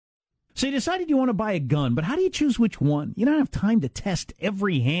So you decided you want to buy a gun, but how do you choose which one? You don't have time to test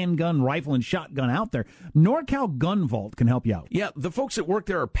every handgun, rifle, and shotgun out there. NorCal Gun Vault can help you out. Yeah, the folks that work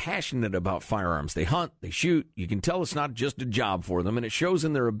there are passionate about firearms. They hunt, they shoot. You can tell it's not just a job for them, and it shows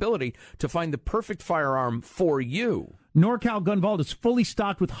in their ability to find the perfect firearm for you. NorCal Gun Vault is fully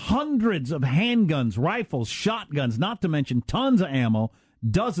stocked with hundreds of handguns, rifles, shotguns, not to mention tons of ammo,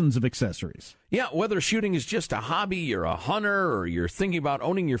 dozens of accessories. Yeah, whether shooting is just a hobby, you're a hunter, or you're thinking about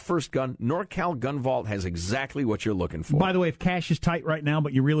owning your first gun, NorCal Gun Vault has exactly what you're looking for. By the way, if cash is tight right now,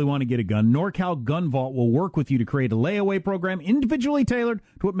 but you really want to get a gun, NorCal Gun Vault will work with you to create a layaway program individually tailored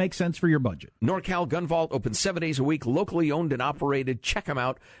to what makes sense for your budget. NorCal Gun Vault opens 7 days a week, locally owned and operated. Check them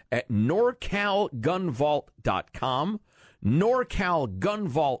out at NorCalGunVault.com.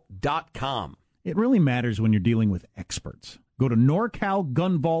 NorCalGunVault.com. It really matters when you're dealing with experts. Go to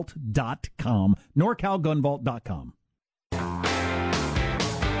NorCalGunVault.com, NorCalGunVault.com.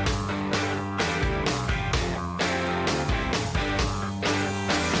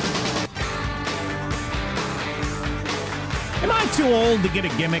 Am I too old to get a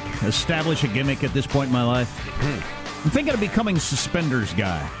gimmick, establish a gimmick at this point in my life? I'm thinking of becoming suspenders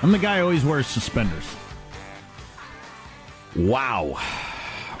guy. I'm the guy who always wears suspenders. Wow.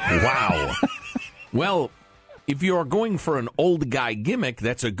 Well, if you're going for an old guy gimmick,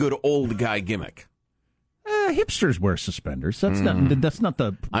 that's a good old guy gimmick. Hipsters wear suspenders. That's not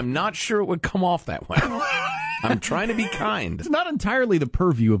the... I'm not sure it would come off that way. I'm trying to be kind. It's not entirely the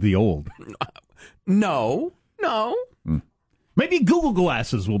purview of the old. No. Maybe Google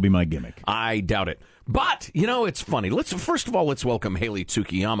glasses will be my gimmick. I doubt it. But, it's funny. First of all, let's welcome Haley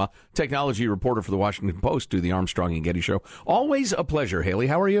Tsukiyama, technology reporter for the Washington Post, to the Armstrong and Getty Show. Always a pleasure, Haley.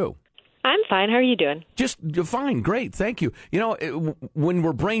 How are you? I'm fine. How are you doing? Just fine. Great. Thank you. When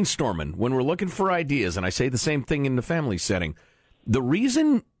we're brainstorming, when we're looking for ideas, and I say the same thing in the family setting, the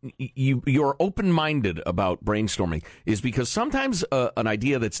reason you're open-minded about brainstorming is because sometimes an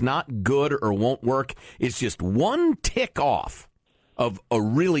idea that's not good or won't work is just one tick off of a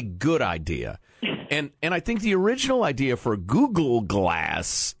really good idea. And I think the original idea for Google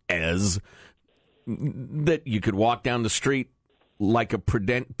Glass is that you could walk down the street like a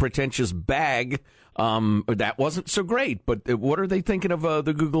pretentious bag, that wasn't so great. But what are they thinking of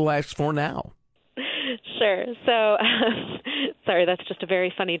the Google Glass for now? Sure. So, sorry, that's just a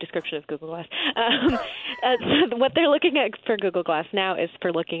very funny description of Google Glass. So what they're looking at for Google Glass now is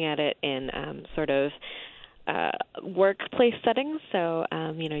for looking at it in sort of workplace settings. So,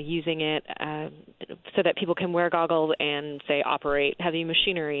 using it so that people can wear goggles and, say, operate heavy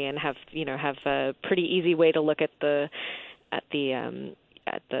machinery and have a pretty easy way to look at the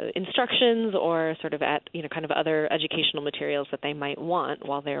instructions or sort of at kind of other educational materials that they might want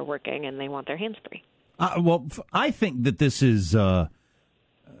while they're working and they want their hands free. Well, I think that this is going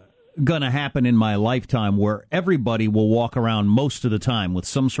to happen in my lifetime, where everybody will walk around most of the time with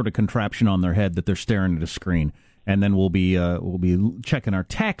some sort of contraption on their head that they're staring at a screen, and then we'll be checking our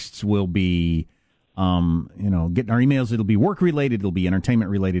texts, we'll be getting our emails. It'll be work related, it'll be entertainment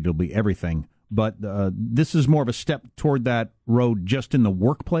related, it'll be everything. But this is more of a step toward that road just in the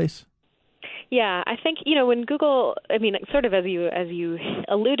workplace? Yeah, I think, when Google, sort of as you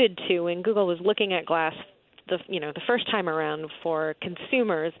alluded to, when Google was looking at glass the first time around for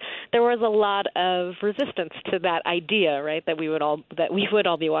consumers, there was a lot of resistance to that idea, right? That we would all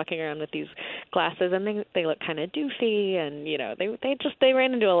be walking around with these glasses, and they look kind of doofy, and they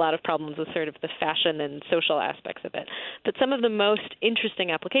ran into a lot of problems with sort of the fashion and social aspects of it. But some of the most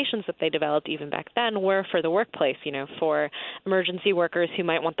interesting applications that they developed even back then were for the workplace, for emergency workers who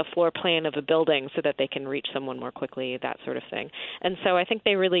might want the floor plan of a building so that they can reach someone more quickly, that sort of thing. And so I think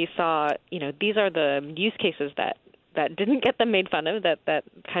they really saw, these are the use cases that didn't get them made fun of, that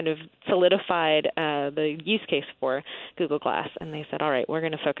kind of solidified the use case for Google Glass. And they said, all right, we're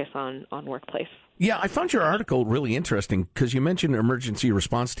going to focus on workplace. Yeah, I found your article really interesting because you mentioned emergency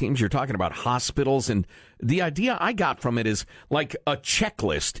response teams. You're talking about hospitals. And the idea I got from it is like a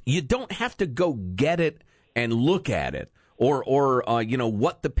checklist. You don't have to go get it and look at it. Or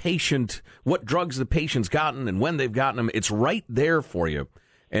what drugs the patient's gotten and when they've gotten them. It's right there for you.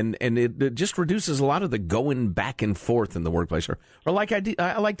 And it just reduces a lot of the going back and forth in the workplace. Or like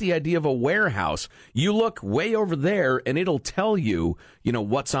I like the idea of a warehouse. You look way over there, and it'll tell you,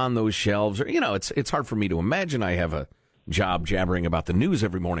 what's on those shelves. Or it's hard for me to imagine. I have a job jabbering about the news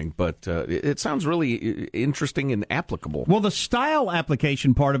every morning, but it sounds really interesting and applicable. Well, the style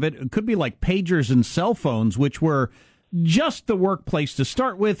application part of it could be like pagers and cell phones, which were just the workplace to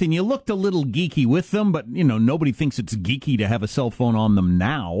start with, and you looked a little geeky with them, but, nobody thinks it's geeky to have a cell phone on them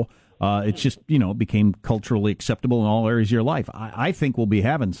now. It's just, it became culturally acceptable in all areas of your life. I think we'll be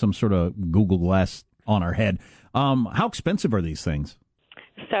having some sort of Google Glass on our head. How expensive are these things?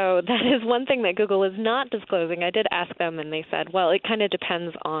 So that is one thing that Google is not disclosing. I did ask them, and they said, well, it kind of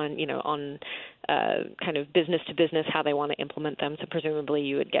depends on, kind of business to business, how they want to implement them. So presumably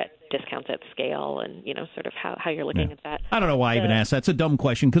you would get discounts at scale and, sort of how you're looking at that. I don't know why I even asked. That's a dumb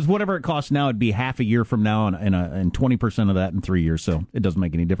question, because whatever it costs now, it'd be half a year from now and 20% of that in 3 years. So it doesn't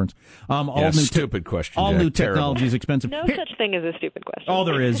make any difference. Stupid question. All Jack. new technology is expensive. No such thing as a stupid question. Oh,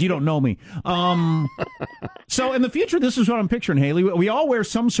 there is. You don't know me. So in the future, this is what I'm picturing, Haley. We all wear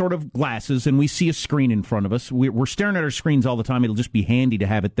some sort of glasses, and we see a screen in front of us. We're staring at our screens all the time. It'll just be handy to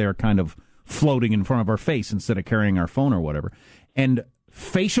have it there kind of floating in front of our face instead of carrying our phone or whatever. And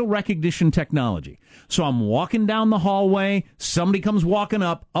facial recognition technology. So I'm walking down the hallway. Somebody comes walking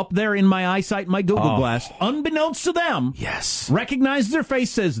up there in my eyesight, my Google Glass, unbeknownst to them. Yes. Recognizes their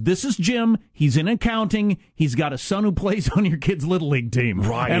face, says, this is Jim. He's in accounting. He's got a son who plays on your kid's Little League team.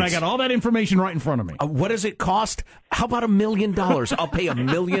 Right. And I got all that information right in front of me. What does it cost? How about $1 million? I'll pay $1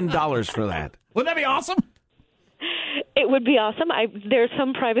 million for that. Wouldn't that be awesome? It would be awesome. There's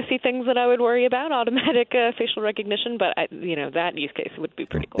some privacy things that I would worry about, automatic facial recognition, but that use case would be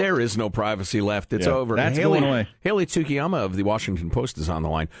pretty cool. There is no privacy left. It's over. That's going away. Haley Tsukiyama of the Washington Post is on the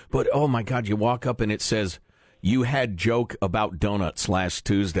line. But, oh, my God, you walk up and it says, you had joke about donuts last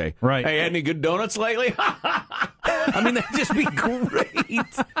Tuesday. Right. Hey, had any good donuts lately? I mean, that'd just be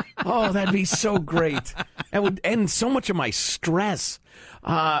great. Oh, that'd be so great. That would end so much of my stress.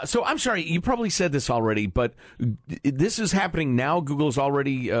 So I'm sorry, you probably said this already, but this is happening now. Google's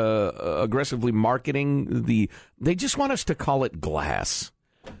already aggressively marketing they just want us to call it Glass.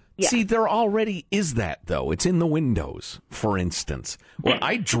 Yeah. See, there already is that, though. It's in the windows, for instance. Well,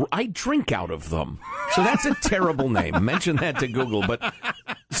 I drink out of them. So that's a terrible name. Mention that to Google. But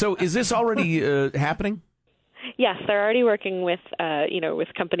so is this already happening? Yes, they're already working with with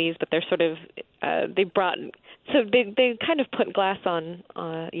companies, but they're sort of they kind of put glass on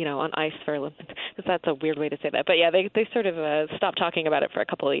ice for a little bit. That's a weird way to say that, but yeah, they sort of stopped talking about it for a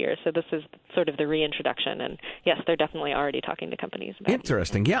couple of years. So this is sort of the reintroduction, and yes, they're definitely already talking to companies about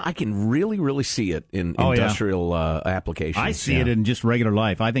Interesting. Yeah, I can really see it in industrial applications. I see it in just regular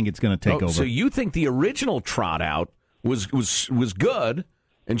life. I think it's going to take over. So you think the original trot out was good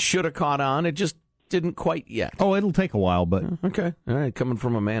and should have caught on? It just didn't quite yet. Oh, it'll take a while, but... Okay. All right. Coming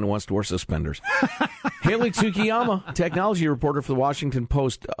from a man who wants to wear suspenders. Haley Tsukiyama, technology reporter for the Washington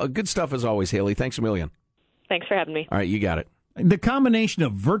Post. Good stuff as always, Haley. Thanks a million. Thanks for having me. All right. You got it. The combination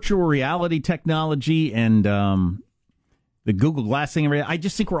of virtual reality technology and the Google Glass thing, I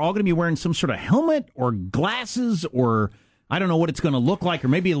just think we're all going to be wearing some sort of helmet or glasses, or... I don't know what it's going to look like, or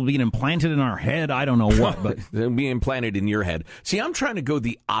maybe it'll be implanted in our head. I don't know what, but it'll be implanted in your head. See, I'm trying to go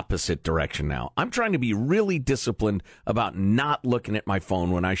the opposite direction now. I'm trying to be really disciplined about not looking at my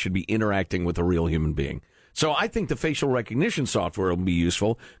phone when I should be interacting with a real human being. So I think the facial recognition software will be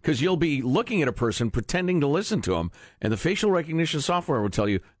useful because you'll be looking at a person pretending to listen to them, and the facial recognition software will tell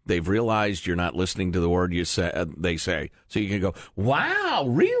you they've realized you're not listening to the word they say. So you can go, wow,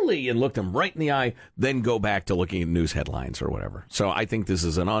 really? And look them right in the eye, then go back to looking at news headlines or whatever. So I think this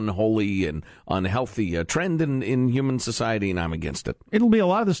is an unholy and unhealthy trend in human society, and I'm against it. It'll be a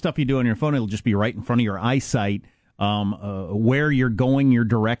lot of the stuff you do on your phone. It'll just be right in front of your eyesight. Where you're going, your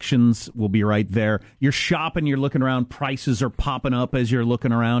directions will be right there. You're shopping, you're looking around, prices are popping up as you're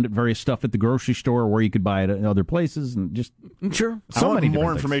looking around at various stuff at the grocery store, where you could buy it at other places, and just sure. I want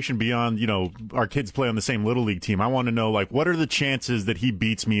more information beyond, our kids play on the same Little League team. I want to know, what are the chances that he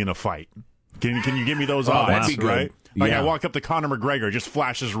beats me in a fight? Can you give me those odds? That'd be good. Right? I walk up to Conor McGregor, just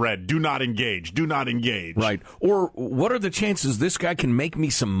flashes red. Do not engage. Do not engage. Right. Or what are the chances this guy can make me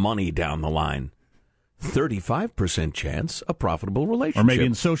some money down the line? 35% chance a profitable relationship. Or maybe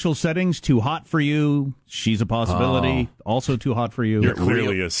in social settings, too hot for you. She's a possibility. Also too hot for you. You're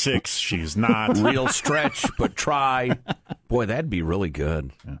clearly a 6. She's not. Real stretch, but try. Boy, that'd be really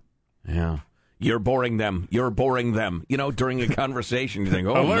good. Yeah. You're boring them. During a conversation, you think,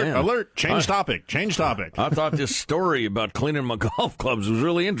 oh, man. Alert. Change topic. I thought this story about cleaning my golf clubs was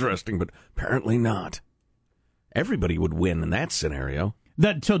really interesting, but apparently not. Everybody would win in that scenario.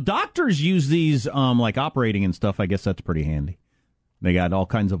 So doctors use these like operating and stuff. I guess that's pretty handy. They got all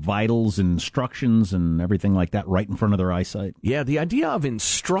kinds of vitals and instructions and everything like that right in front of their eyesight. Yeah, the idea of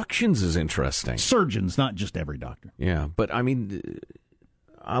instructions is interesting. Surgeons, not just every doctor. Yeah, but I mean,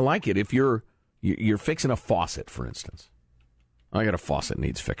 I like it. If you're fixing a faucet, for instance. I got a faucet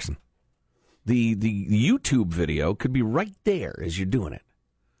needs fixing. The YouTube video could be right there as you're doing it.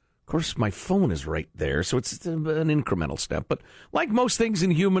 course, my phone is right there, so it's an incremental step. But like most things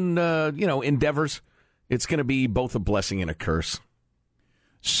in human, endeavors, it's going to be both a blessing and a curse.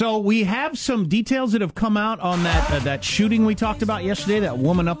 So we have some details that have come out on that shooting we talked about yesterday, that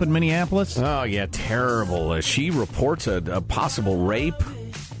woman up in Minneapolis. Oh, yeah, terrible. She reports a possible rape,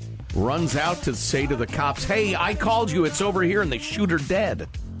 runs out to say to the cops, hey, I called you, it's over here, and they shoot her dead.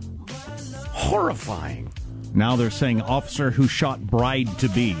 Horrifying. Now they're saying officer who shot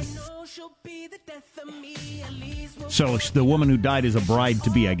bride-to-be. So the woman who died is a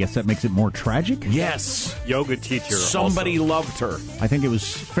bride-to-be. I guess that makes it more tragic? Yes. Yoga teacher. Somebody loved her. I think it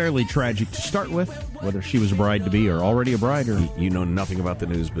was fairly tragic to start with, whether she was a bride-to-be or already a bride. Or You know nothing about the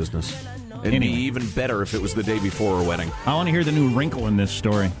news business. It'd Anyway. be even better if it was the day before her wedding. I want to hear the new wrinkle in this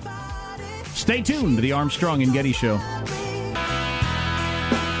story. Stay tuned to the Armstrong and Getty Show.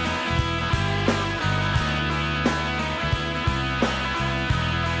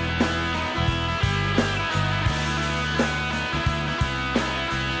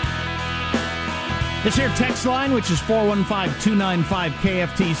 This here text line, which is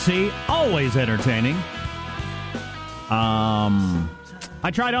 415-295-KFTC, always entertaining. I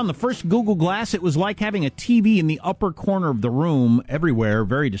tried on the first Google Glass. It was like having a TV in the upper corner of the room everywhere,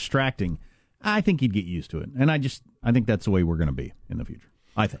 very distracting. I think you'd get used to it. And I think that's the way we're going to be in the future.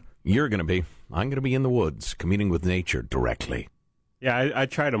 I think. You're going to be. I'm going to be in the woods, communing with nature directly. Yeah, I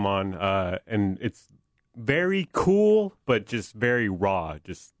tried them on, and it's very cool, but just very raw.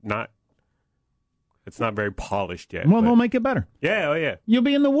 It's not very polished yet. Well, they'll make it better. Yeah, oh yeah. You'll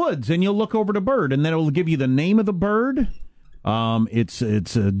be in the woods, and you'll look over at a bird, and then it'll give you the name of the bird. It's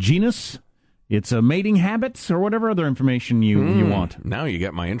a genus, it's a mating habits, or whatever other information you want. Now you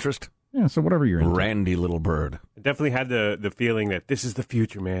get my interest. Yeah, so whatever you're into. Randy little bird. I definitely had the feeling that this is the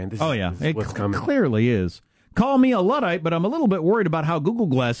future, man. This is It what's coming. clearly is. Call me a Luddite, but I'm a little bit worried about how Google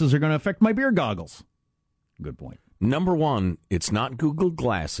Glasses are going to affect my beer goggles. Good point. Number one, it's not Google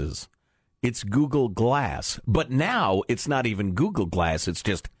Glasses. It's Google Glass. But now it's not even Google Glass. It's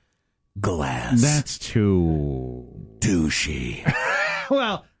just glass. That's too douchey.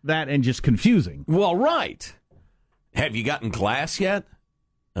 Well, that and just confusing. Well, right. Have you gotten glass yet?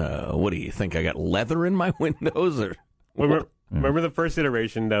 What do you think? I got leather in my windows? Or Remember the first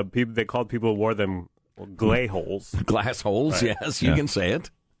iteration? They called people who wore them glay holes. Glass holes, Right. yes, you can say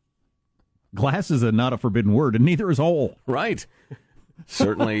it. Glass is not a forbidden word, and neither is hole. Right.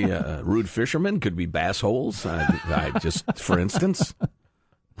 Certainly, rude fishermen could be bass holes. I just, for instance.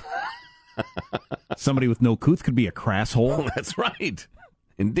 Somebody with no couth could be a crass hole. That's right.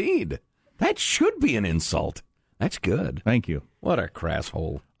 Indeed. That should be an insult. That's good. Thank you. What a crass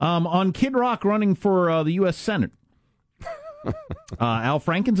hole. On Kid Rock running for the U.S. Senate. Al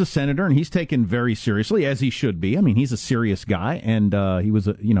Franken's a senator, and he's taken very seriously, as he should be. I mean, he's a serious guy, and he was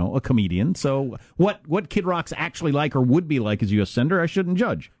a comedian. So what Kid Rock's actually like or would be like as U.S. senator, I shouldn't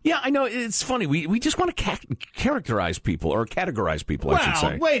judge. Yeah, I know. It's funny. We just want to characterize people, or categorize people, I should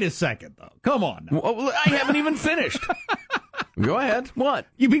say. Wait a second, though. Come on now. Well, I haven't even finished. Go ahead. What?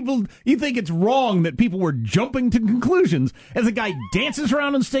 You think it's wrong that people were jumping to conclusions as a guy dances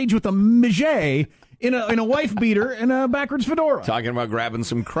around on stage with a mijé in a wife beater and a backwards fedora. Talking about grabbing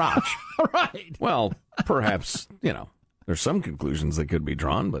some crotch. Right. Well, perhaps, there's some conclusions that could be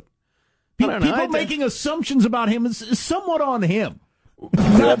drawn, but People making assumptions about him is somewhat on him.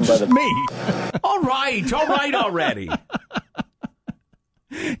 Not just me. All right already.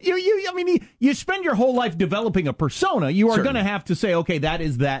 You spend your whole life developing a persona. You are going to have to say, okay, that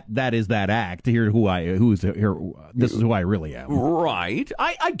is that act. Here, this is who I really am. Right.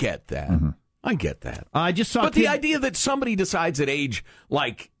 I get that. Mm-hmm. I get that. I just saw. But the idea that somebody decides at age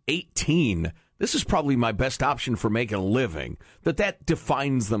like 18, this is probably my best option for making a living, that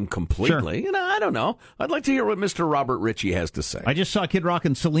defines them completely. Sure. I don't know. I'd like to hear what Mr. Robert Ritchie has to say. I just saw Kid Rock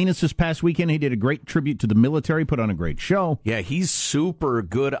in Salinas this past weekend. He did a great tribute to the military, put on a great show. Yeah, he's super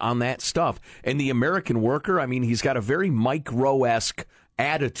good on that stuff. And the American worker, he's got a very Mike Rowe-esque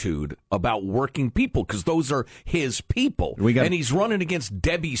attitude about working people, because those are his people. And he's running against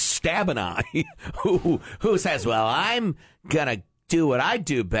Debbie Stabenow, who says, well, I'm going to do what I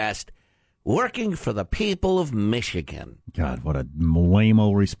do best, working for the people of Michigan. God, what a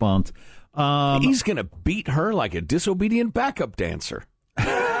lame-o response. He's going to beat her like a disobedient backup dancer.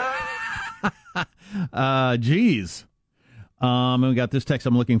 Geez. And we got this text.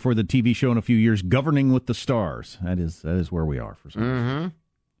 I'm looking for the TV show in a few years, Governing with the Stars. That is where we are for some reason.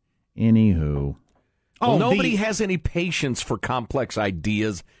 Anywho. Nobody has any patience for complex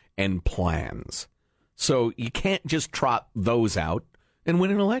ideas and plans. So you can't just trot those out and win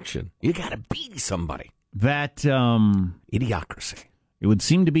an election. You got to beat somebody. That idiocracy. It would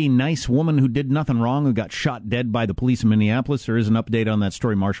seem to be nice woman who did nothing wrong who got shot dead by the police in Minneapolis. There is an update on that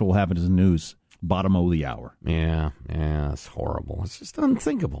story. Marshall will have it as news. Bottom of the hour. Yeah, it's horrible. It's just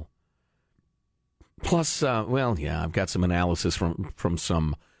unthinkable. Plus, I've got some analysis from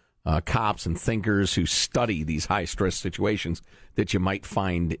some cops and thinkers who study these high-stress situations that you might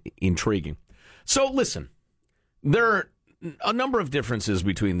find intriguing. So, listen, there are a number of differences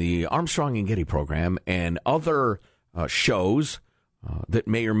between the Armstrong and Getty program and other shows that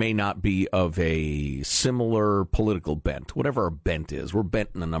may or may not be of a similar political bent, whatever our bent is. We're bent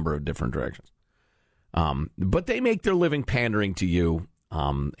in a number of different directions. But they make their living pandering to you,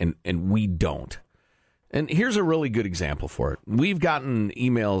 and we don't. And here's a really good example for it. We've gotten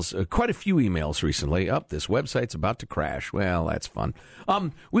emails, quite a few emails recently. This website's about to crash. Well, that's fun.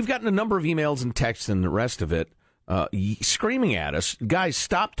 We've gotten a number of emails and texts and the rest of it screaming at us. Guys,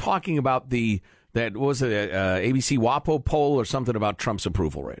 stop talking about that was it, ABC WAPO poll or something about Trump's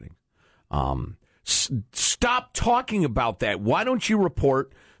approval rating. Stop talking about that. Why don't you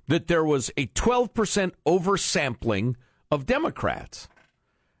report that there was a 12% oversampling of Democrats?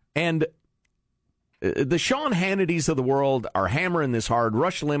 And the Sean Hannitys of the world are hammering this hard.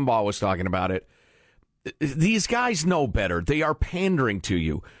 Rush Limbaugh was talking about it. These guys know better. They are pandering to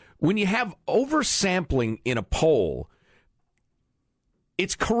you. When you have oversampling in a poll,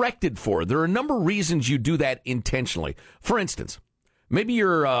 it's corrected for. There are a number of reasons you do that intentionally. For instance, maybe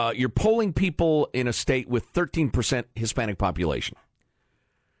you're polling people in a state with 13% Hispanic population.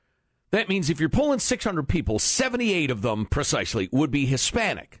 That means if you're polling 600 people, 78 of them precisely would be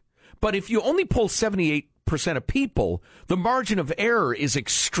Hispanic. But if you only poll 78% of people, the margin of error is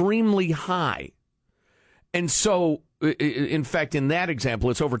extremely high. And so, in fact, in that example,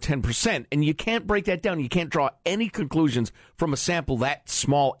 it's over 10%. And you can't break that down. You can't draw any conclusions from a sample that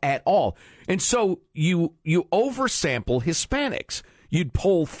small at all. And so you oversample Hispanics. You'd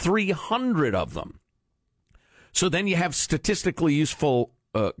poll 300 of them. So then you have statistically useful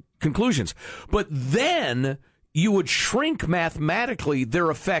conclusions. But then you would shrink mathematically their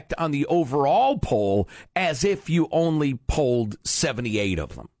effect on the overall poll as if you only polled 78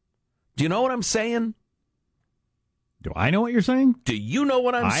 of them. Do you know what I'm saying? Do I know what you're saying? Do you know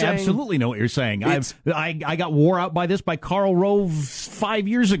what I'm saying? I absolutely know what you're saying. I got wore out by this by Karl Rove 5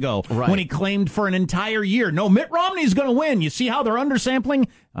 years ago when he claimed for an entire year, no, Mitt Romney's going to win. You see how they're undersampling?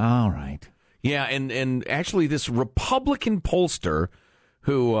 All right. Yeah, and actually this Republican pollster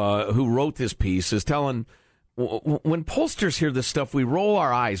who wrote this piece is telling... When pollsters hear this stuff, we roll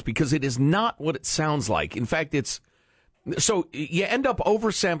our eyes because it is not what it sounds like. In fact, so you end up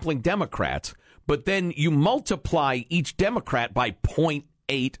oversampling Democrats, but then you multiply each Democrat by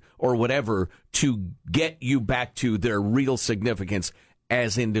 0.8 or whatever to get you back to their real significance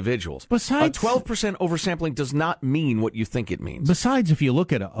as individuals. Besides, a 12% oversampling does not mean what you think it means. Besides, if you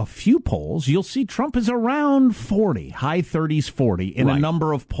look at a few polls, you'll see Trump is around 40, high 30s, 40 in a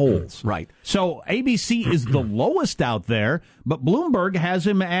number of polls. Right. So ABC is the lowest out there, but Bloomberg has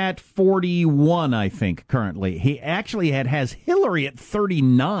him at 41, I think, currently. He actually has Hillary at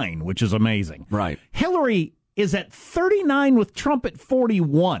 39, which is amazing. Right. Hillary is at 39 with Trump at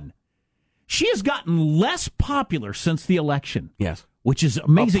 41. She has gotten less popular since the election. Yes. Which is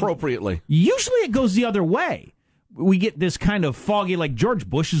amazing. Appropriately. Usually it goes the other way. We get this kind of foggy, like George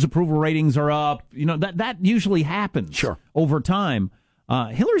Bush's approval ratings are up. You know, that usually happens over time.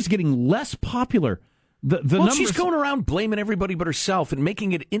 Hillary's getting less popular. She's going around blaming everybody but herself and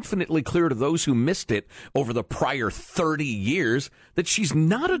making it infinitely clear to those who missed it over the prior 30 years that she's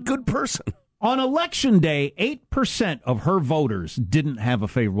not a good person. On Election Day, 8% of her voters didn't have a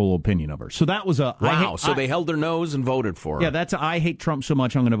favorable opinion of her. So that was a... Wow, they held their nose and voted for her. Yeah, that's I hate Trump so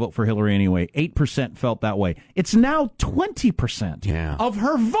much I'm going to vote for Hillary anyway. 8% felt that way. It's now 20% of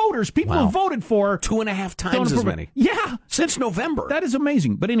her voters, people who voted for her... 2.5 times as many. Yeah. Since November. That is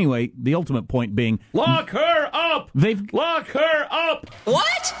amazing. But anyway, the ultimate point being... Lock her up! Lock her up!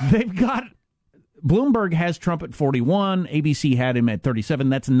 What? They've got... Bloomberg has Trump at 41. ABC had him at 37.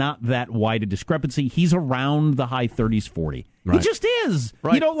 That's not that wide a discrepancy. He's around the high 30s, 40. Right. He just is.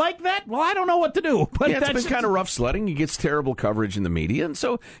 Right. You don't like that? Well, I don't know what to do. But it's been kind of rough sledding. He gets terrible coverage in the media. And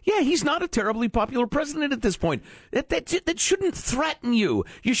so, he's not a terribly popular president at this point. That shouldn't threaten you.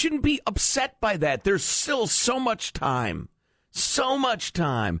 You shouldn't be upset by that. There's still so much time. So much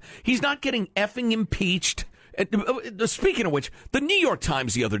time. He's not getting effing impeached. Speaking of which, the New York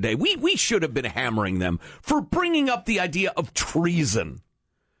Times the other day, we should have been hammering them for bringing up the idea of treason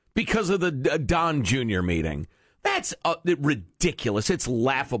because of the Don Jr. meeting. That's ridiculous. It's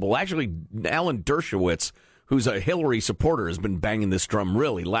laughable. Actually, Alan Dershowitz, who's a Hillary supporter, has been banging this drum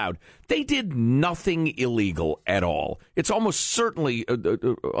really loud. They did nothing illegal at all. It's almost certainly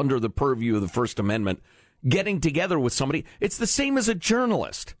under the purview of the First Amendment. Getting together with somebody, it's the same as a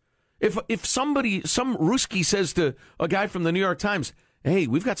journalist. If somebody, some Ruski says to a guy from the New York Times, hey,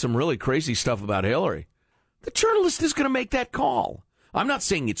 we've got some really crazy stuff about Hillary, the journalist is going to make that call. I'm not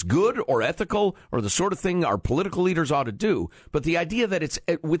saying it's good or ethical or the sort of thing our political leaders ought to do, but the idea that it's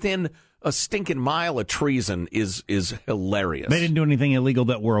within a stinking mile of treason is hilarious. They didn't do anything illegal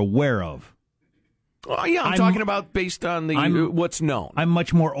that we're aware of. Oh, yeah, I'm talking about based on what's known. I'm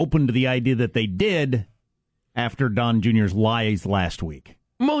much more open to the idea that they did after Don Jr.'s lies last week.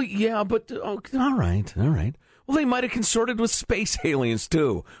 Well, yeah, but all right. Well, they might have consorted with space aliens,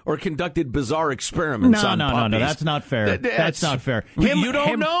 too, or conducted bizarre experiments on puppies. No, that's not fair. That's not fair. You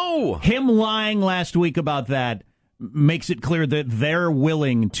don't know. Him lying last week about that makes it clear that they're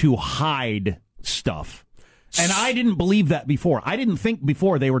willing to hide stuff. And I didn't believe that before. I didn't think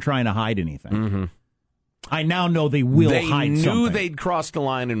before they were trying to hide anything. Mm-hmm. I now know they will hide something. They knew they'd crossed the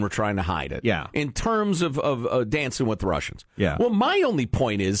line and were trying to hide it. Yeah. In terms of dancing with the Russians. Yeah. Well, my only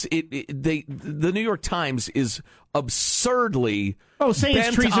point is the New York Times is absurdly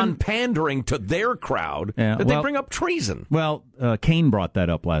bent on pandering to their crowd that they bring up treason. Well, Kane brought that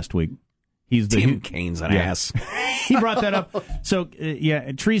up last week. Tim Kaine's an ass. He brought that up. So,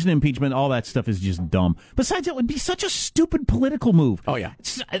 treason, impeachment, all that stuff is just dumb. Besides, it would be such a stupid political move. Oh, yeah.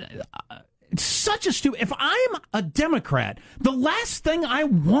 It's such a stupid... If I'm a Democrat, the last thing I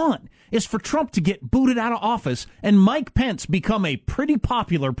want is for Trump to get booted out of office and Mike Pence become a pretty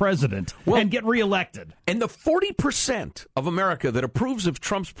popular president and get reelected. And the 40% of America that approves of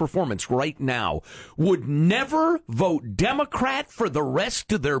Trump's performance right now would never vote Democrat for the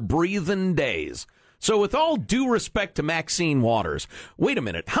rest of their breathing days. So with all due respect to Maxine Waters, wait a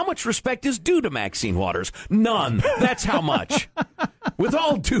minute, how much respect is due to Maxine Waters? None. That's how much. With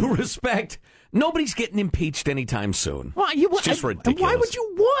all due respect, nobody's getting impeaced anytime soon. It's just ridiculous. Why would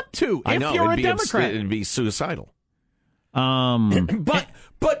you want to if you're a Democrat? It'd be suicidal. But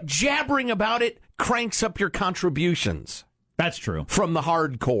jabbering about it cranks up your contributions. That's true. From the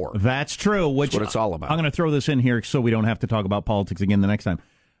hardcore. That's true. That's what it's all about. I'm going to throw this in here so we don't have to talk about politics again the next time.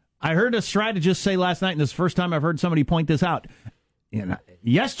 I heard a strategist say last night, and this is the first time I've heard somebody point this out.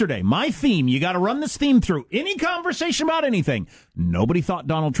 Yesterday, my theme, you got to run this theme through any conversation about anything. Nobody thought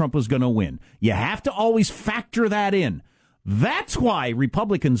Donald Trump was going to win. You have to always factor that in. That's why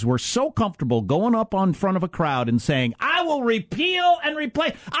Republicans were so comfortable going up on front of a crowd and saying, I will repeal and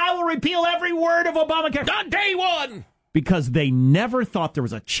replace, I will repeal every word of Obamacare. On day one! Because they never thought there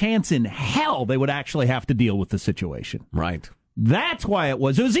was a chance in hell they would actually have to deal with the situation. Right. That's why it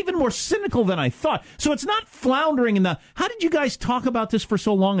was. It was even more cynical than I thought. So it's not floundering in the, how did you guys talk about this for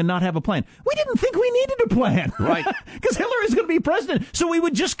so long and not have a plan? We didn't think we needed a plan. Right. Because Hillary's going to be president. So we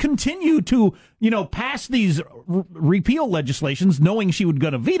would just continue to, pass these repeal legislations knowing she was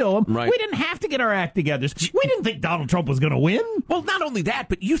going to veto them. Right. We didn't have to get our act together. We didn't think Donald Trump was going to win. Well, not only that,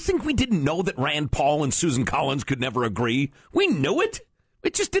 but you think we didn't know that Rand Paul and Susan Collins could never agree? We knew it.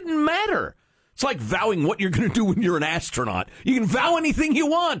 It just didn't matter. It's like vowing what you're going to do when you're an astronaut. You can vow anything you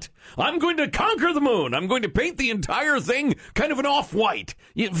want. I'm going to conquer the moon. I'm going to paint the entire thing kind of an off-white.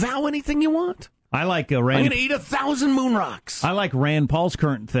 You vow anything you want. I like Rand. I'm going to eat 1,000 moon rocks. I like Rand Paul's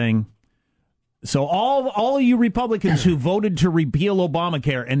current thing. So all of you Republicans who voted to repeal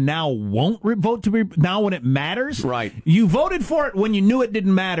Obamacare and now won't vote to now when it matters, right? You voted for it when you knew it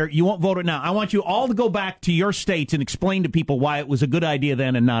didn't matter. You won't vote it now. I want you all to go back to your states and explain to people why it was a good idea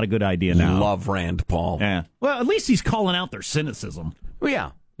then and not a good idea now. Love Rand Paul. Yeah. Well, at least he's calling out their cynicism.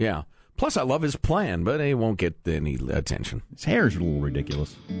 Well, yeah. Plus, I love his plan, but he won't get any attention. His hair's a little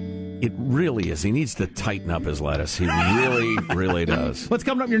ridiculous. It really is. He needs to tighten up his lettuce. He really, really does. What's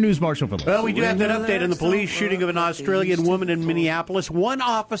coming up in your news, Marshall Phillips? Well, we do have that update on the police shooting of an Australian woman in Minneapolis. One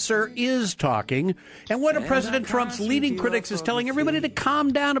officer is talking, and one of President Trump's leading critics is telling everybody to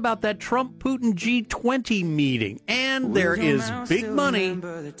calm down about that Trump-Putin G20 meeting. And there is big money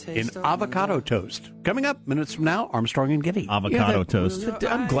in avocado toast. Coming up minutes from now, Armstrong and Getty. Avocado toast.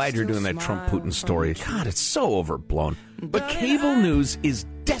 I'm glad you're doing that Trump-Putin story. God, it's so overblown. But cable news is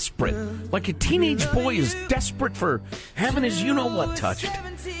desperate. Like a teenage boy is desperate for having his you-know-what touched.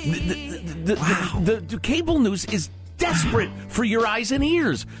 The cable news is desperate for your eyes and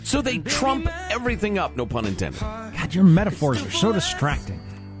ears. So they trump everything up, no pun intended. God, your metaphors are so distracting.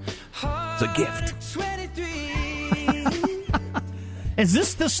 It's a gift. Is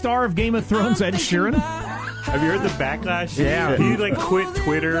this the star of Game of Thrones, Ed Sheeran? Have you heard the backlash? Yeah. He quit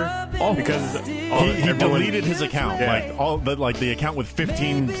Twitter Because He deleted his account, like the account with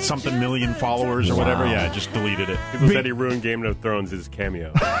 15 something million followers or whatever. Yeah, just deleted it. people said he ruined Game of Thrones' his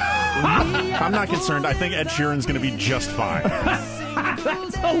cameo. I'm not concerned. I think Ed Sheeran's going to be just fine.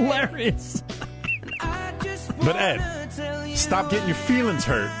 That's hilarious. But Ed, stop getting your feelings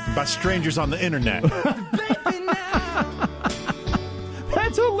hurt by strangers on the internet.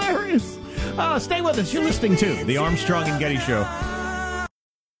 That's hilarious. Stay with us. You're listening to The Armstrong and Getty Show.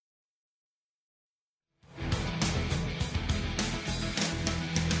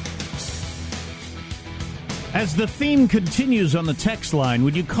 As the theme continues on the text line,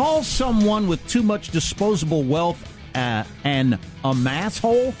 would you call someone with too much disposable wealth an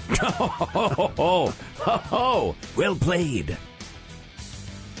masshole? Well played.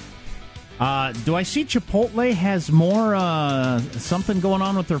 Do I see Chipotle has more something going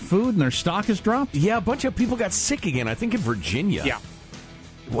on with their food and their stock has dropped? Yeah, a bunch of people got sick again, I think in Virginia. Yeah.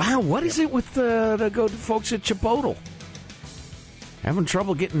 Wow, what is it with the folks at Chipotle? Having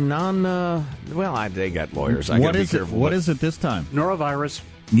trouble getting they got lawyers. I got to be careful. What is it this time? Norovirus.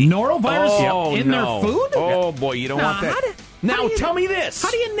 Norovirus in their food? Oh, boy, you don't want that. Tell me this. How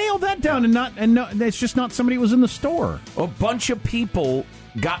do you nail that down and it's just not somebody who was in the store? A bunch of people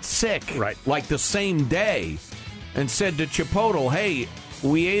got sick like the same day and said to Chipotle, hey,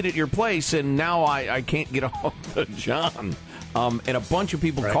 we ate at your place and now I can't get off the John. And a bunch of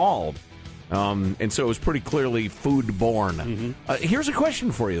people called. And so it was pretty clearly food-borne. Here's a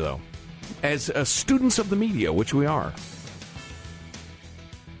question for you, though. As students of the media, which we are,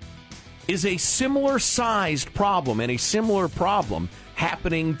 is a similar-sized problem and a similar problem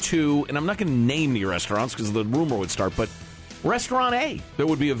happening to, and I'm not going to name the restaurants because the rumor would start, but Restaurant A, that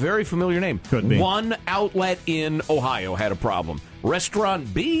would be a very familiar name. Could be. One outlet in Ohio had a problem.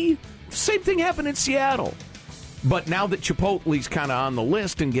 Restaurant B, same thing happened in Seattle. But now that Chipotle's kind of on the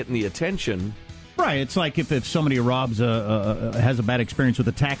list and getting the attention... Right, it's like if somebody has a bad experience with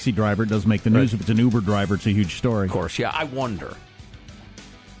a taxi driver, it does make the news. If it's an Uber driver, it's a huge story. Of course, yeah, I wonder.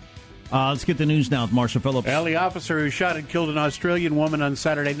 Let's get the news now with Marshall Phillips. Well, the officer who shot and killed an Australian woman on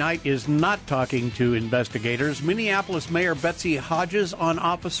Saturday night is not talking to investigators. Minneapolis Mayor Betsy Hodges on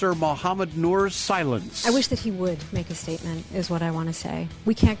Officer Mohammed Noor's silence. I wish that he would make a statement, is what I want to say.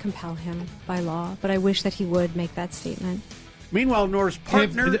 We can't compel him by law, but I wish that he would make that statement. Meanwhile, Noor's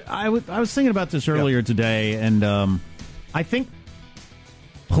partner... I was thinking about this earlier today, and I think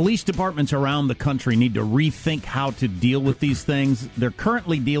police departments around the country need to rethink how to deal with these things. They're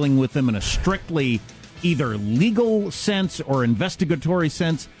currently dealing with them in a strictly either legal sense or investigatory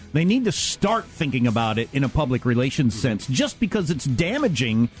sense. They need to start thinking about it in a public relations sense, just because it's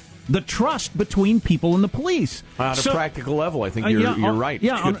damaging the trust between people and the police. On a practical level, I think you're right.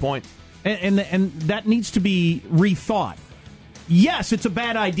 Yeah, good point. And that needs to be rethought. Yes, it's a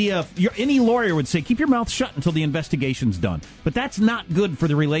bad idea. Any lawyer would say, keep your mouth shut until the investigation's done. But that's not good for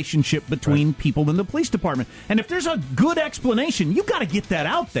the relationship between people in the police department. And if there's a good explanation, you've got to get that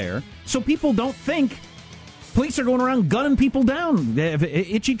out there so people don't think police are going around gunning people down. They have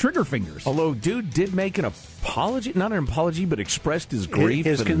itchy trigger fingers. Although, dude did make an apology, not an apology, but expressed his grief.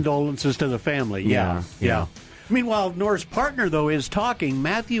 His condolences to the family, yeah. Meanwhile, Noor's partner, though, is talking.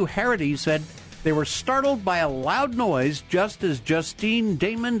 Matthew Harity said... they were startled by a loud noise just as Justine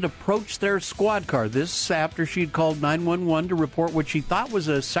Damon approached their squad car. This after she'd called 911 to report what she thought was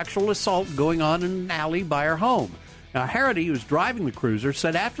a sexual assault going on in an alley by her home. Now, Harity, who was driving the cruiser,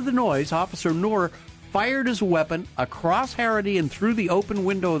 said after the noise, Officer Noor fired his weapon across Harity and through the open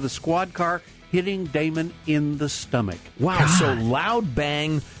window of the squad car, hitting Damon in the stomach. Wow, God. So loud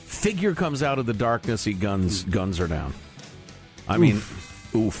bang, figure comes out of the darkness, guns are down. I mean...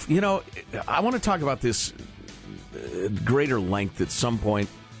 Oof. You know, I want to talk about this greater length at some point,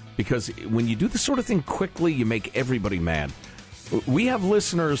 because when you do this sort of thing quickly, you make everybody mad. We have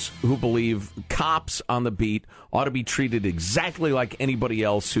listeners who believe cops on the beat ought to be treated exactly like anybody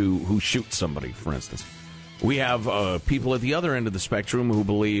else who shoots somebody, for instance. We have people at the other end of the spectrum who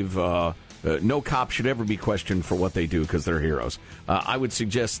believe no cop should ever be questioned for what they do because they're heroes. I would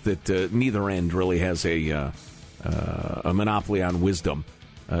suggest that neither end really has a monopoly on wisdom.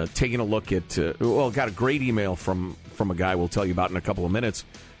 Taking a look at, got a great email from a guy we'll tell you about in a couple of minutes,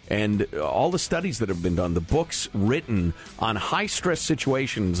 and all the studies that have been done, the books written on high-stress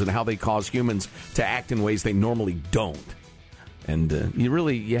situations and how they cause humans to act in ways they normally don't. And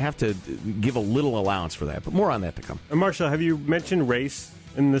you have to give a little allowance for that, but more on that to come. Marshall, have you mentioned race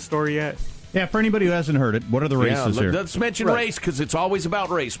in the story yet? Yeah, for anybody who hasn't heard it, what are the races here? Let's mention race, because it's always about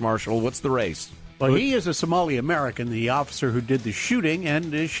race, Marshall. What's the race? Well, he is a Somali-American, the officer who did the shooting,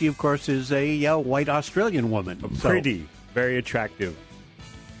 and she, of course, is a white Australian woman. Pretty, very attractive.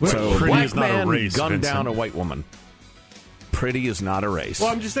 So Pretty black is not a man race, gunned Vincent. down a white woman. Pretty is not a race. Well,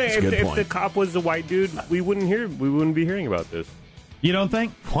 I'm just saying, That's a good if point. the cop was the white dude, we wouldn't be hearing about this. You don't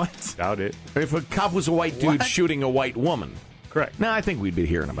think? What? Doubt it. If a cop was a white dude shooting a white woman, Correct. no, I think we'd be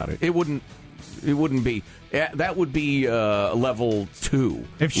hearing about it. It wouldn't be. That would be level 2.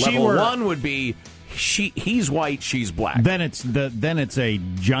 If she level were- 1 would be he's white, she's black. Then it's a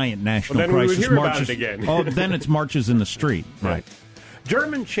giant national Well, then we would crisis. hear about marches it again. Oh, then it's marches in the street. Right.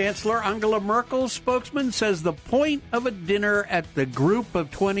 German Chancellor Angela Merkel's spokesman says the point of a dinner at the Group of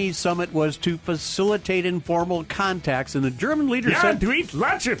 20 summit was to facilitate informal contacts, and the German leader said to eat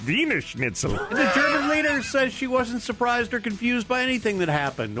lots of Wiener Schnitzel. the German leader says she wasn't surprised or confused by anything that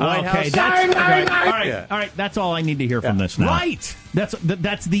happened. The White Okay, House. that's all right. Yeah. All right, that's all I need to hear from this now. Right.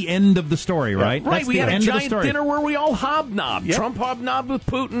 That's the end of the story, right? Right, That's we the had a end of the giant story. dinner where we all hobnobbed. Yep. Trump hobnobbed with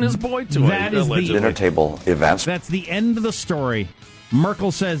Putin, his boy toy. That is the- allegedly. Dinner table events. That's the end of the story.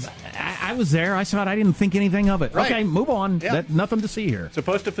 Merkel says, I was there. I saw it. I didn't think anything of it. Right. Okay, move on. Yeah. Nothing to see here.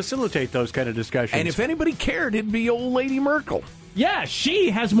 Supposed to facilitate those kind of discussions. And if anybody cared, it'd be old lady Merkel. Yeah, she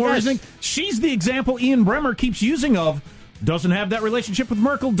has more Yes. reasoning. She's the example Ian Bremmer keeps using of doesn't have that relationship with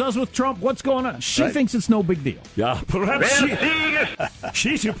Merkel, does with Trump. What's going on? She Right. thinks it's no big deal. Yeah. Perhaps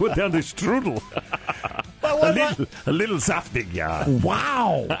she should put down the strudel. a little something, yeah.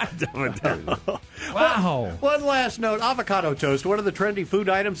 Wow. Wow. One last note, avocado toast, one of the trendy food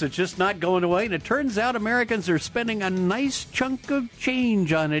items that's just not going away, and it turns out Americans are spending a nice chunk of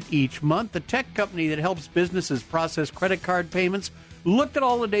change on it each month. The tech company that helps businesses process credit card payments looked at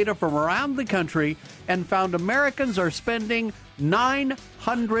all the data from around the country and found Americans are spending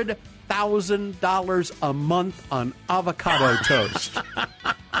 $900,000 a month on avocado toast.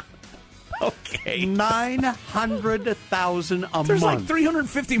 Okay. $900,000 a There's month. like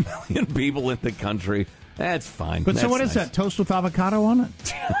 350 million people in the country. That's fine. But so That's what is nice. that? Toast with avocado on it?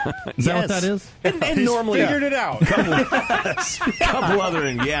 Is that what that is? And normally, Figured it out. couple other,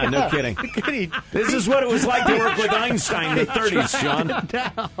 yeah, no kidding. This is what it was like to work with Einstein in the 30s, Sean.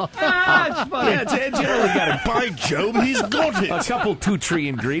 Yeah, it's generally got a By Job, he's got it. A couple 2-tree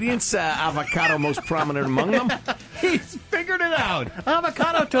ingredients, avocado most prominent among them. He's figured it out.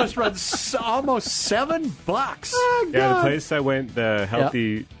 Avocado toast runs almost $7. Yeah, the place I went, the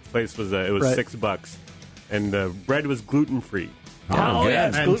healthy place was it was Right. $6, and the bread was gluten free. Oh, yeah,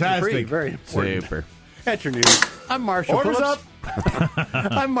 it's gluten-free. Fantastic. Very important. Super. That's your news. I'm Marshall Orders Phillips.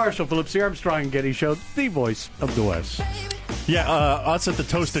 I'm Marshall Phillips, the Armstrong and Getty Show, the voice of the West. Yeah, us at the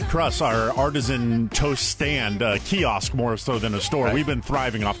Toasted Crust, our artisan toast stand, kiosk more so than a store. We've been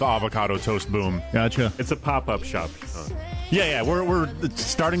thriving off the avocado toast boom. Gotcha. It's a pop-up shop. Yeah, we're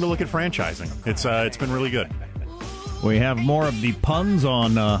starting to look at franchising. It's been really good. We have more of the puns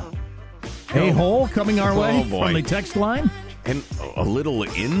on A-hole coming our way boy. from the text line. And a little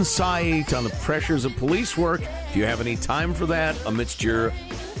insight on the pressures of police work. If you have any time for that, amidst your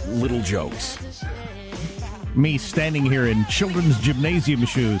little jokes. Me standing here in children's gymnasium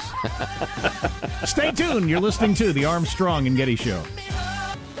shoes. Stay tuned. You're listening to the Armstrong and Getty Show.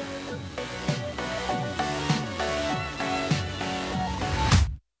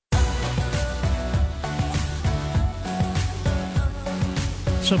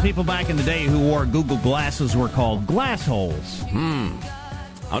 So people back in the day who wore Google glasses were called glass holes.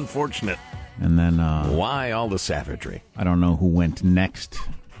 Unfortunate. And then Why all the savagery? I don't know who went next.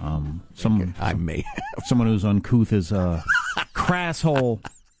 Someone who's uncouth is crass hole.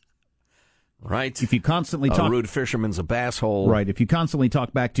 Right. If you constantly A talk, rude fisherman's a bass hole. right? If you constantly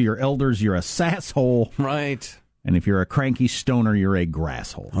talk back to your elders, you're a sass hole. Right. And if you're a cranky stoner, you're a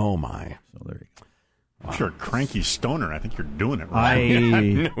grass hole. Oh, my. So there you go. If you're a cranky stoner, I think you're doing it right.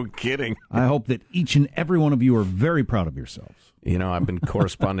 No kidding. I hope that each and every one of you are very proud of yourselves. You know, I've been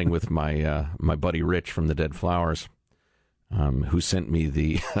corresponding with my my buddy Rich from the Dead Flowers, who sent me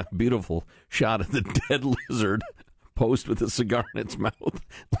the beautiful shot of the dead lizard posed with a cigar in its mouth,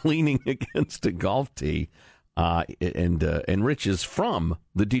 leaning against a golf tee. And Rich is from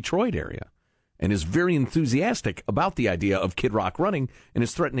the Detroit area and is very enthusiastic about the idea of Kid Rock running and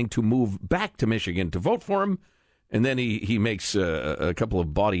is threatening to move back to Michigan to vote for him. And then he makes a couple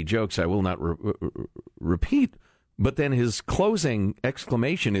of bawdy jokes I will not repeat. But then his closing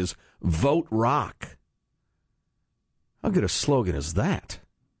exclamation is, "Vote Rock." How good a slogan is that?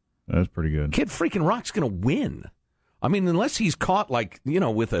 That's pretty good. Kid freaking Rock's going to win. I mean, unless he's caught, like, you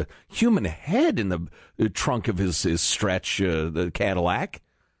know, with a human head in the trunk of his stretch, the Cadillac,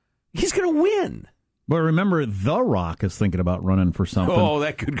 he's going to win. But remember, The Rock is thinking about running for something. Oh,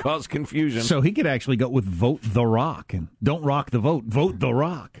 that could cause confusion. So he could actually go with Vote the Rock and don't rock the vote, vote the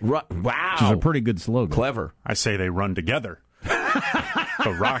Rock. Wow. Which is a pretty good slogan. Clever. I say they run together.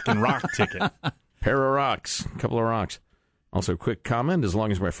 A rock and rock ticket. Pair of rocks. A couple of rocks. Also, quick comment, as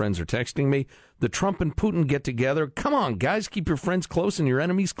long as my friends are texting me, the Trump and Putin get together. Come on, guys, keep your friends close and your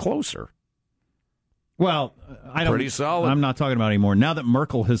enemies closer. Well, Pretty solid. I'm not talking about it anymore. Now that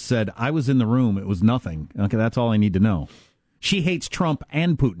Merkel has said, I was in the room, it was nothing. Okay, that's all I need to know. She hates Trump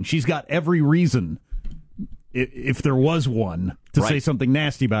and Putin. She's got every reason, if there was one, to say something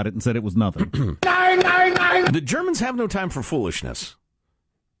nasty about it and said it was nothing. The Germans have no time for foolishness.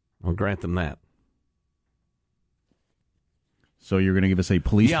 I'll grant them that. So you're going to give us a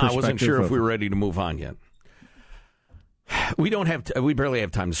police perspective? Yeah, I wasn't sure if we were ready to move on yet. We don't have. We barely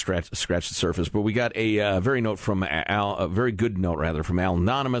have time to scratch the surface, but we got a very good note from Al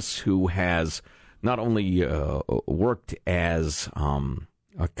Anonymous, who has not only worked as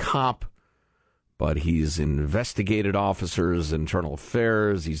a cop, but he's investigated officers, internal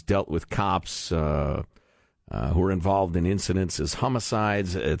affairs. He's dealt with cops who are involved in incidents as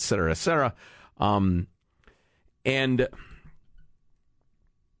homicides, et cetera, et cetera. And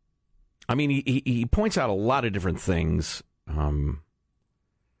I mean, he points out a lot of different things,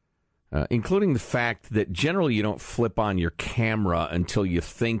 including the fact that generally you don't flip on your camera until you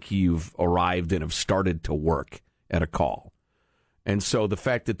think you've arrived and have started to work at a call. And so the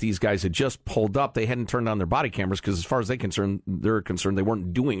fact that these guys had just pulled up, they hadn't turned on their body cameras because as far as they're concerned, they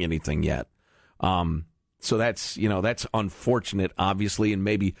weren't doing anything yet. So that's unfortunate, obviously, and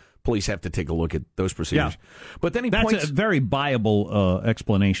maybe police have to take a look at those procedures. Yeah. But then that's a very viable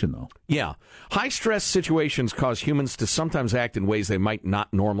explanation, though. Yeah. High-stress situations cause humans to sometimes act in ways they might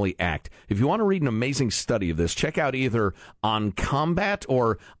not normally act. If you want to read an amazing study of this, check out either On Combat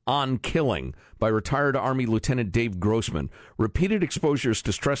or On Killing by retired Army Lieutenant Dave Grossman. Repeated exposures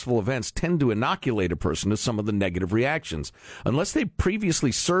to stressful events tend to inoculate a person to some of the negative reactions. Unless they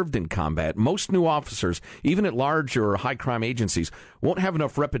previously served in combat, most new officers, even at large or high-crime agencies, won't have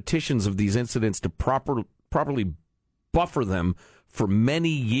enough repetitions of these incidents to properly buffer them for many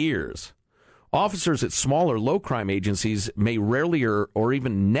years. Officers at smaller low-crime agencies may rarely or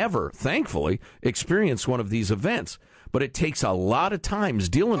even never, thankfully, experience one of these events. But it takes a lot of times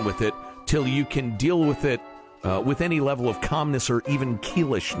dealing with it till you can deal with it with any level of calmness or even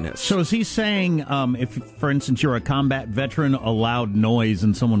keelishness. So is he saying if, for instance, you're a combat veteran, a loud noise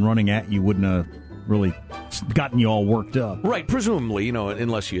and someone running at you wouldn't have really gotten you all worked up? Right, presumably,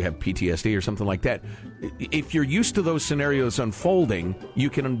 unless you have PTSD or something like that. If you're used to those scenarios unfolding, you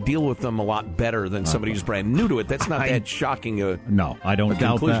can deal with them a lot better than somebody who's brand new to it. That's not that shocking No, I don't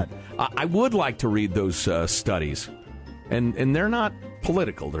doubt conclusion. that. I would like to read those studies. And they're not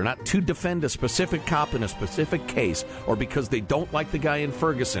political. They're not to defend a specific cop in a specific case or because they don't like the guy in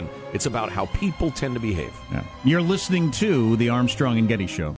Ferguson. It's about how people tend to behave. Yeah. You're listening to the Armstrong and Getty Show.